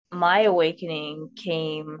my awakening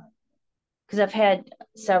came because I've had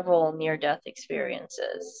several near-death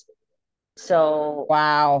experiences. So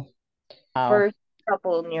Wow. Wow. first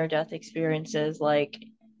couple of near-death experiences, like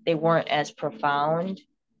they weren't as profound,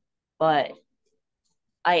 but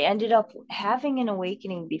I ended up having an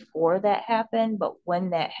awakening before that happened. But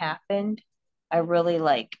when that happened, I really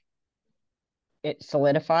like, It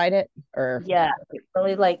solidified it or yeah, it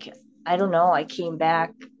really like, I don't know, I came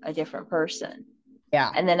back a different person.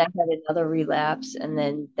 yeah. And then I had another relapse, and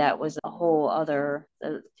then that was a whole other,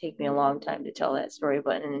 it'll take me a long time to tell that story,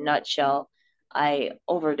 but in a nutshell, I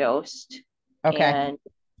overdosed Okay. and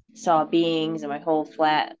saw beings, and my whole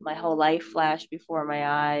life flashed before my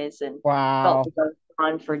eyes, and felt Wow. like I was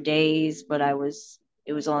gone for days, but it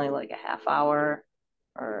was only like a half hour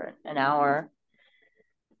or an hour.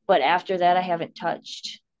 But after that, I haven't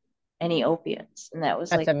touched any opiates, and that was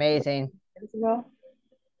That's like amazing. years ago,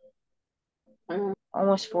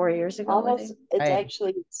 almost 4 years ago, I Almost, think. it's Right.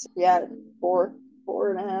 actually, yeah, four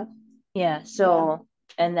and a half. Yeah, Yeah. so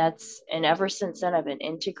and ever since then I've been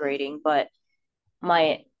integrating, but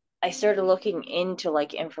my I started looking into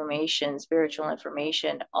like information, spiritual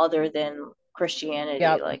information other than Christianity,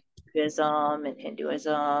 Yep. like Buddhism and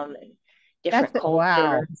Hinduism and That's different wow.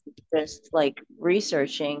 cultures, just like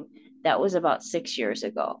researching. That was about 6 years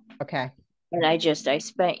ago. Okay. And I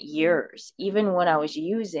spent years, even when I was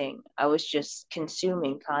using, I was just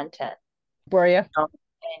consuming content Were you?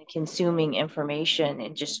 and consuming information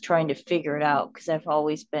and just trying to figure it out because I've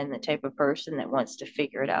always been the type of person that wants to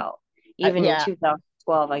figure it out. Even in Yeah.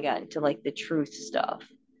 2012, I got into like the truth stuff,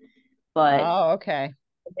 but Oh, okay.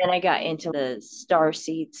 then I got into the star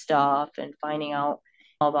seed stuff and finding out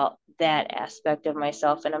all about that aspect of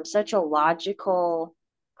myself. And I'm such a logical,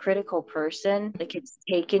 critical person. Like it's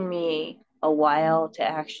taken me a while to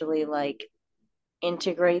actually like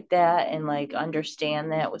integrate that and like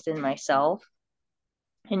understand that within myself.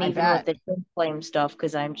 And I even with bet. the twin flame stuff,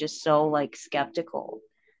 because I'm just so like skeptical,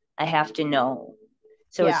 I have to know.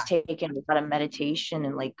 So it's Yeah. taken a lot of meditation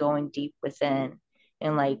and like going deep within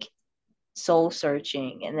and like soul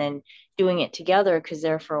searching and then doing it together. Because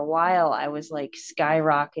there for a while, I was like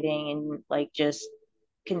skyrocketing and like just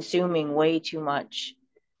consuming way too much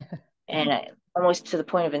and almost to the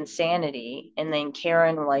point of insanity. And then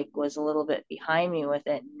Karen like was a little bit behind me with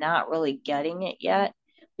it, not really getting it yet,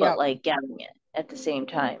 but Yep. like getting it at the same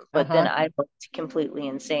time. But then Uh-huh. I looked completely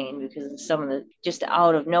insane because of some of the just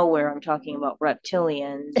out of nowhere. I'm talking about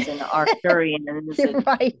reptilians and Arcturians, You're and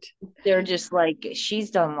right. they're just like she's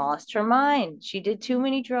done lost her mind. She did too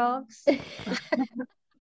many drugs.